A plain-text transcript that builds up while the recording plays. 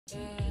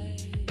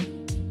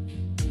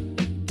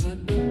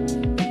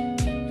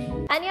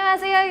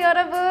안녕하세요,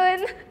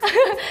 여러분!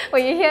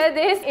 When you hear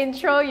this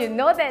intro, you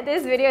know that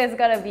this video is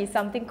gonna be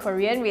something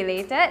Korean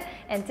related.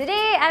 And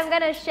today, I'm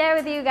gonna share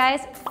with you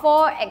guys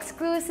 4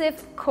 exclusive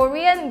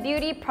Korean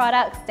beauty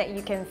products that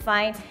you can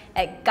find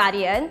at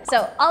Guardian.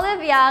 So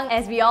Olive Young,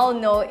 as we all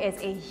know, is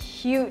a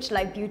huge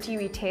beauty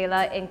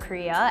retailer in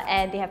Korea,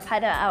 and they have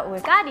partnered out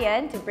with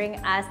Guardian to bring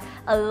us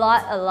a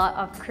lot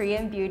of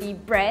Korean beauty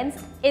brands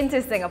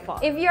into Singapore.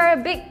 If you're a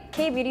big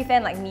K-beauty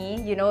fan like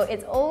me, you know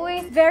it's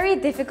always very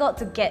difficult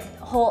to get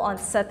hold on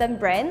certain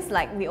brands,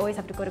 like we always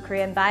have to go to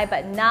Korea and buy,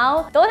 but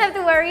now don't have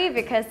to worry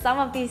because some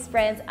of these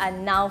brands are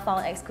now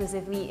found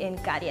exclusively in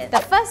Guardian. The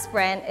first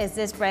brand is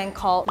this brand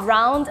called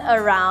Round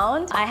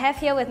Around. I have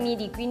here with me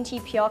the Green Tea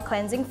Pure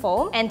Cleansing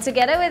Foam, and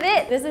together with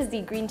it, this is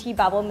the Green Tea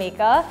Bubble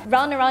Maker.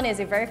 Round Around is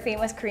a very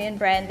famous Korean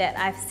brand that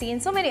I've seen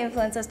so many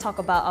influencers talk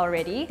about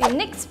already. The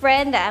next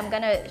brand that I'm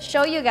gonna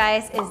show you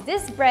guys is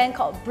this brand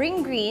called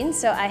Bring Green.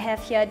 So I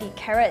have here the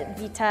Carrot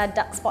Vita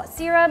Dark Spot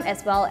Serum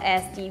as well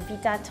as the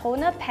Vita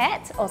Toner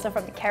Pad, also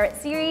from the Carrot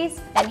series.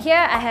 And here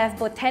I have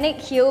Botanic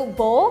Heal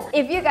BoH.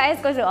 If you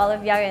guys go to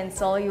Olive Young in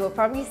Seoul, you will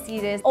probably see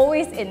this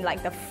always in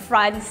the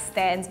front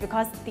stands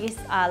because these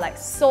are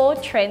so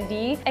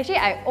trendy. Actually,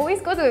 I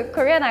always go to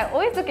Korea and I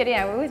always look at it,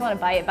 I always want to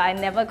buy it, but I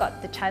never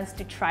got the chance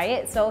to try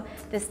it. So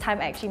this time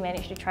I actually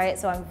managed to try it,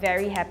 so I'm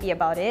very happy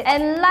about it.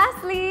 And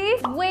lastly,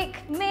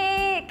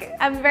 Wakemake.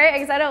 I'm very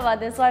excited about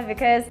this one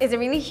because it's a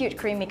really huge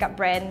Korean makeup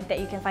brand that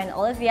you can find in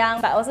Olive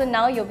Young, but also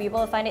now you'll be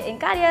able to find it in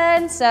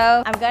Guardian.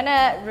 So I'm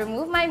gonna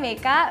remove my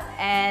makeup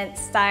and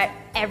start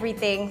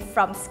everything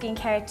from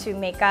skincare to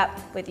makeup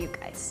with you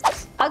guys.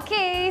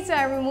 Okay, so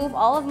I removed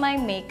all of my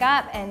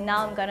makeup and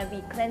now I'm gonna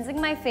be cleansing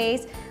my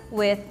face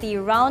with the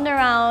Round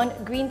Around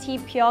Green Tea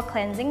Pure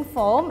Cleansing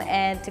Foam,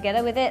 and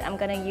together with it, I'm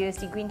gonna use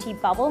the Green Tea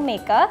Bubble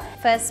Maker.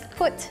 First,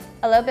 put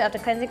a little bit of the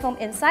cleansing foam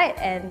inside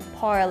and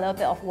pour a little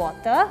bit of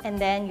water, and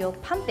then you'll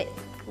pump it.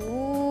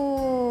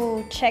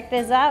 Ooh, check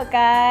this out,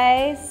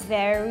 guys.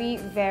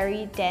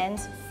 Very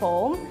dense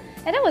foam.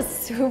 And that was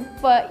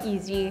super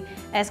easy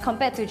as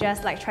compared to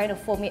just trying to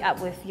foam it up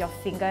with your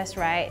fingers,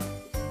 right?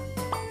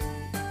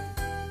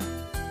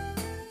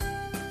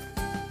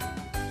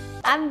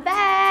 I'm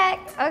back!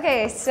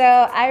 Okay, so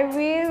I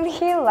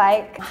really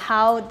like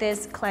how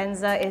this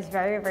cleanser is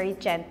very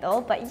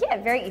gentle, but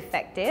yet very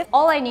effective.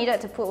 All I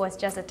needed to put was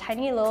just a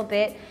tiny little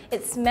bit.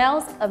 It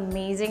smells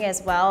amazing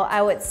as well.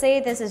 I would say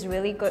this is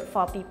really good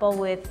for people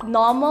with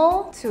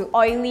normal to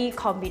oily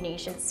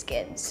combination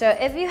skin. So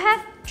if you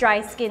have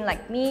dry skin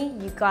like me,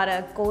 you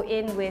gotta go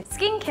in with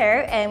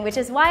skincare, and which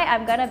is why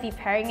I'm gonna be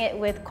pairing it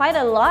with quite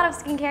a lot of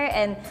skincare,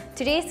 and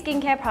today's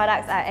skincare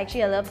products are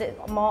actually a little bit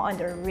more on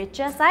the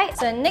richer side.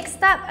 So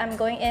next up, I'm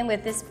going in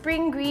with this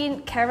Spring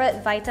Green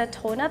Carrot Vita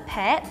Toner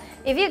Pad.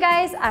 If you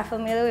guys are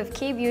familiar with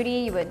K-beauty,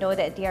 you would know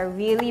that they are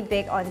really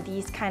big on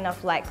these kind of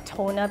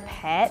toner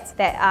pads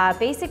that are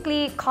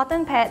basically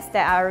cotton pads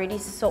that are already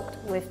soaked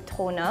with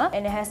toner,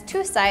 and it has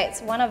 2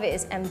 sides. One of it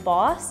is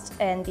embossed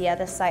and the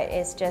other side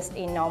is just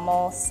a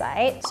normal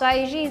side. So I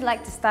usually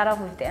like to start off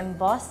with the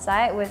embossed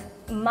side with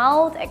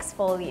mild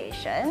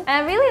exfoliation. And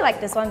I really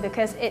like this one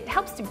because it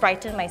helps to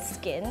brighten my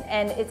skin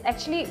and it's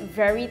actually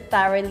very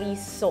thoroughly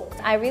soaked.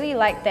 I really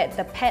like that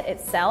the pad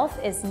itself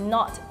is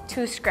not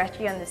too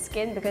scratchy on the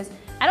skin because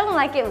I don't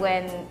like it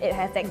when it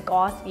has that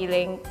gauze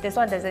feeling. This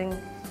one doesn't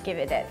give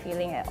it that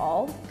feeling at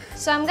all.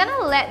 So I'm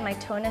gonna let my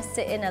toner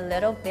sit in a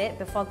little bit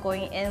before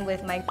going in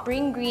with my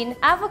Bring Green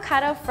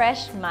Avocado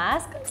Fresh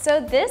Mask. So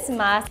this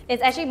mask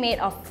is actually made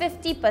of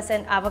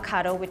 50%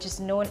 avocado, which is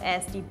known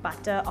as the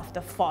butter of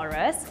the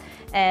forest,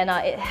 and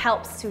it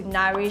helps to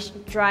nourish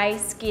dry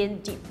skin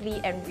deeply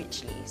and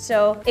richly.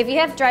 So if you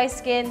have dry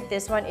skin,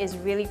 this one is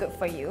really good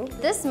for you.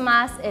 This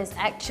mask is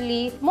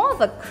actually more of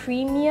a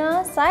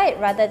creamier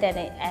side rather than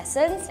an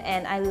essence,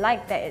 and I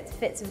like that it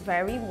fits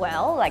very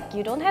well.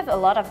 You don't have a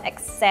lot of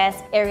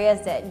excess areas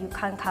that you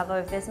can't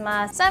cover with this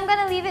mask. So I'm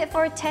gonna leave it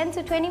for 10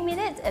 to 20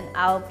 minutes and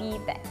I'll be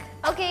back.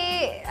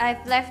 Okay,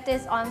 I've left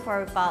this on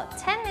for about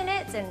 10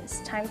 minutes and it's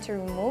time to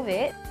remove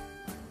it.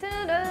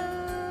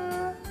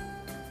 Ta-da!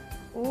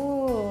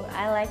 Ooh,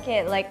 I like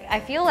it. I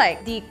feel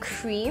like the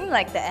cream,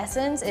 the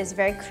essence is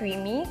very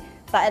creamy,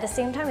 but at the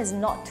same time it's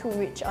not too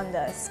rich on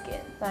the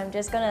skin. So I'm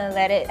just gonna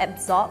let it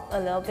absorb a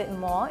little bit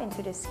more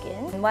into the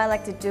skin. And what I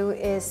like to do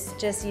is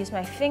just use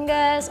my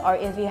fingers, or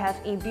if you have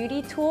a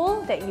beauty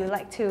tool that you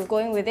like to go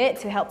in with it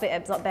to help it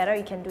absorb better,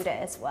 you can do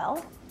that as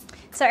well.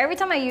 So every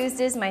time I use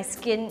this, my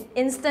skin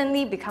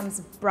instantly becomes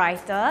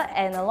brighter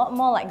and a lot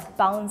more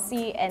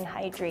bouncy and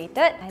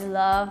hydrated. I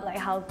love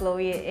how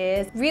glowy it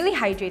is. Really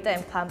hydrated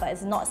and plump, but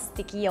it's not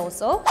sticky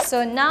also.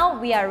 So now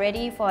we are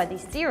ready for the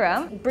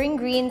serum. Bring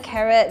Green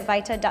Carrot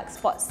Vita Dark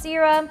Spot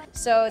Serum.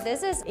 So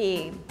this is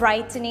a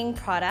brightening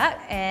product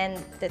and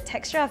the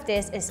texture of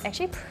this is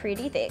actually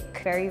pretty thick.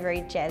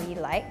 Very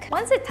jelly-like.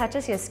 Once it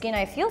touches your skin,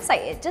 it feels like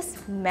it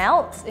just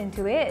melts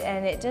into it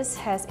and it just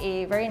has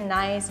a very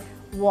nice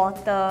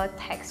water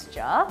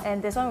texture,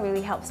 and this one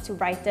really helps to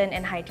brighten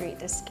and hydrate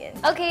the skin.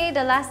 Okay,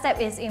 the last step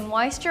is in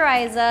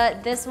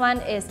moisturizer. This one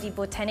is the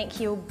Botanic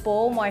Heal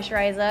BoH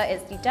Moisturizer.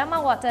 It's the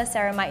Derma Water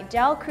Ceramide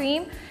Gel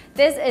Cream.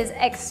 This is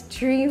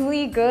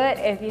extremely good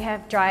if you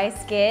have dry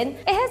skin.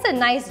 It has a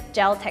nice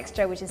gel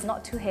texture which is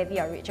not too heavy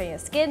or rich on your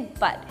skin,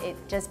 but it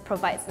just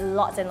provides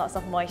lots and lots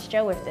of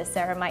moisture with the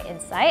ceramide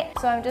inside.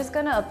 So I'm just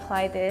gonna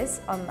apply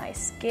this on my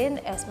skin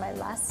as my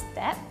last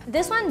step.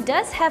 This one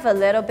does have a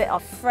little bit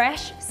of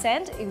fresh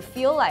scent. You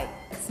feel like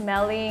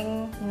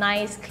smelling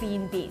nice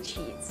clean bed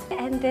sheets.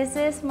 And this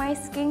is my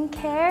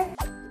skincare.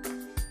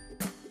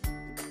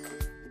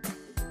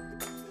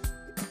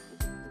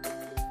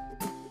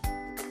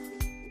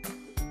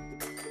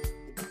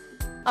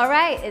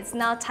 Alright, it's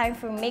now time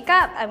for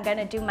makeup. I'm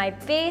gonna do my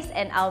base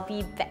and I'll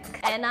be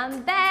back. And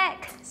I'm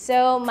back!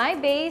 So my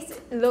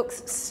base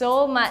looks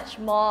so much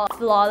more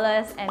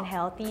flawless and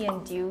healthy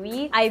and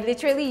dewy. I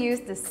literally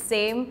use the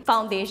same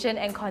foundation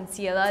and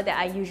concealer that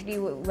I usually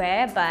would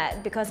wear,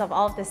 but because of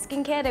all of the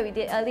skincare that we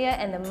did earlier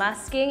and the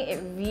masking,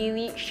 it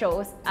really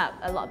shows up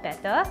a lot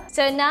better.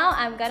 So now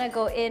I'm gonna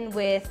go in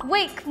with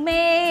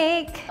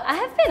Wakemake. I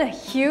have been a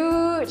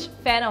huge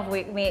fan of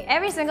Wakemake.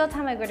 Every single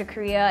time I go to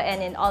Korea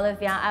and in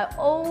Olivia, I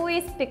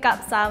always pick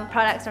up some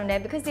products from there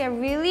because they are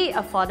really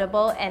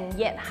affordable and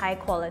yet high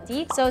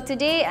quality. So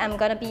today I'm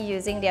gonna be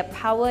using their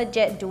Power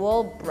Jet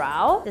Dual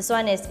Brow. This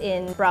one is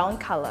in brown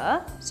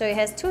color. So it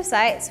has two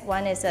sides.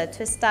 One is a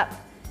twist up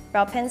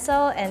brow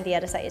pencil and the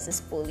other side is a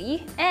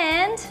spoolie.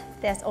 And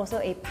there's also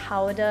a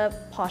powder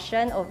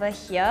portion over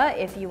here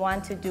if you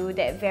want to do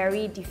that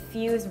very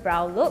diffuse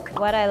brow look.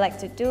 What I like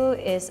to do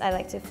is I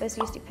like to first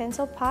use the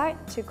pencil part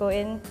to go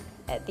in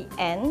at the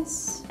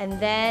ends, and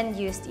then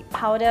use the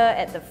powder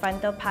at the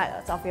frontal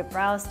parts of your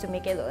brows to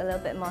make it look a little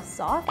bit more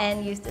soft,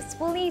 and use the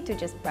spoolie to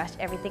just brush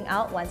everything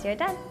out once you're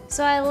done.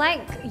 So I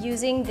like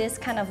using this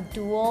kind of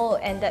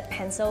dual-ended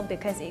pencil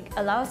because it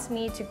allows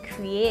me to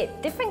create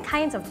different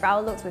kinds of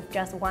brow looks with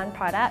just one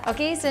product.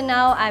 Okay, so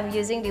now I'm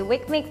using the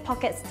Wakemake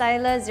Pocket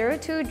Styler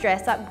 02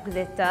 Dress Up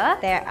Glitter.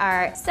 There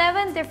are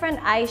 7 different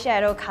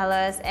eyeshadow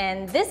colors,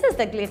 and this is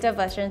the glitter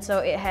version, so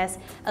it has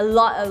a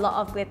lot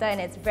of glitter,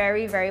 and it's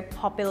very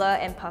popular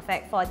and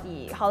perfect for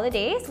the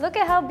holidays. Look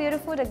at how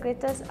beautiful the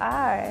glitters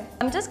are.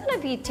 I'm just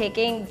gonna be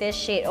taking this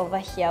shade over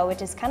here,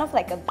 which is kind of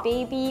like a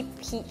baby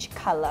peach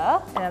color,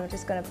 and I'm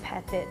just gonna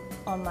pat it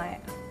on my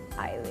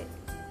eyelid.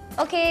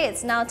 Okay,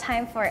 it's now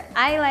time for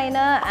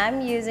eyeliner. I'm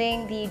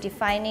using the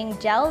Defining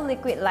Gel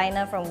Liquid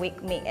Liner from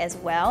Wakemake as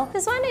well.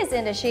 This one is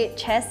in the shade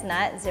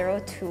Chestnut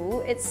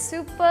 02. It's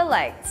super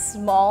like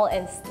small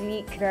and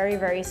sleek,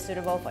 very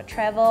suitable for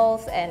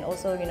travels and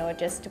also, you know,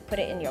 just to put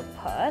it in your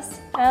purse.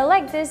 And I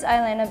like this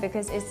eyeliner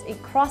because it's a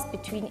cross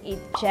between a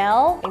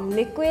gel, a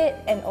liquid,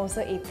 and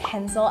also a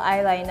pencil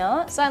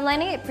eyeliner. So I'm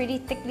lining it pretty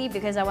thickly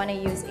because I want to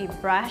use a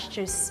brush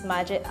to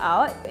smudge it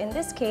out. In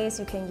this case,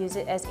 you can use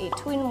it as a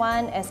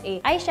 2-in-1, as a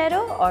eyeshadow,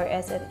 or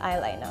as an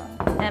eyeliner.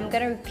 And I'm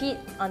gonna repeat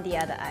on the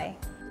other eye.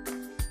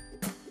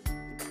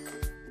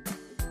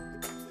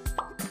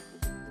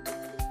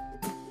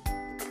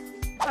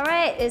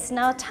 Alright, it's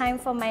now time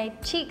for my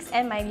cheeks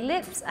and my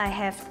lips. I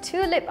have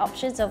 2 lip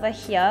options over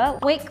here.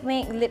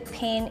 Wakemake Lip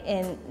Paint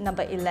in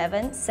number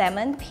 11,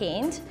 Salmon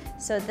Paint.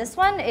 So this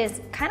one is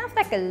kind of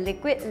like a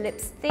liquid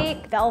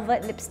lipstick,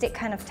 velvet lipstick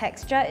kind of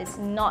texture. It's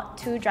not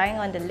too drying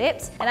on the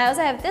lips. And I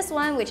also have this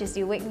one, which is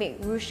the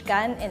Wakemake Rouge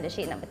Gun in the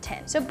shade number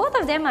 10. So both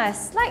of them are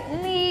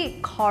slightly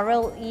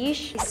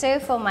coral-ish. So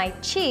for my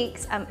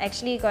cheeks, I'm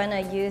actually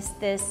gonna use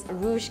this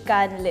Rouge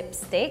Gun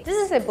lipstick. This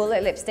is a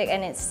bullet lipstick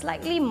and it's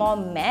slightly more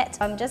matte.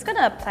 I'm just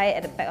gonna apply it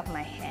at the back of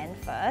my hand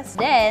first.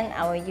 Then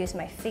I will use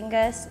my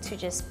fingers to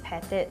just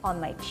pat it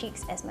on my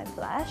cheeks as my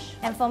blush.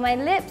 And for my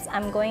lips,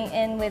 I'm going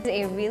in with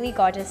a really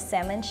gorgeous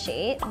salmon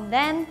shade. And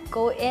then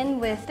go in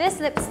with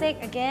this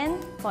lipstick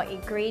again for a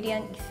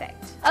gradient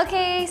effect.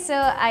 Okay, so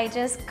I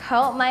just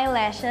curled my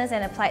lashes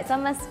and applied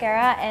some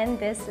mascara, and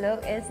this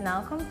look is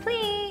now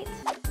complete.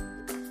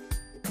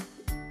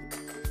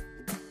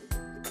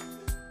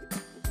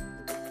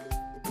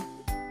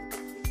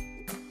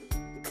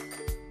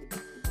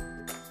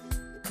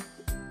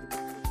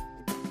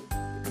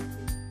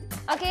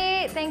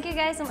 Okay, thank you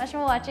guys so much for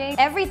watching.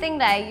 Everything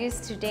that I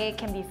used today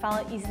can be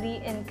found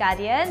easily in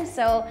Guardian,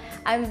 so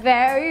I'm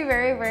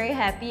very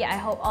happy. I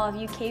hope all of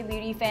you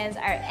K-beauty fans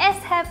are as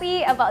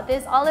happy about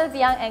this Olive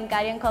Young and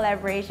Guardian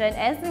collaboration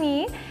as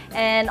me.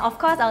 And of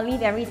course, I'll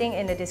leave everything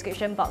in the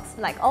description box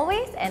like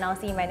always, and I'll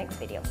see you in my next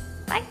video.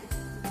 Bye!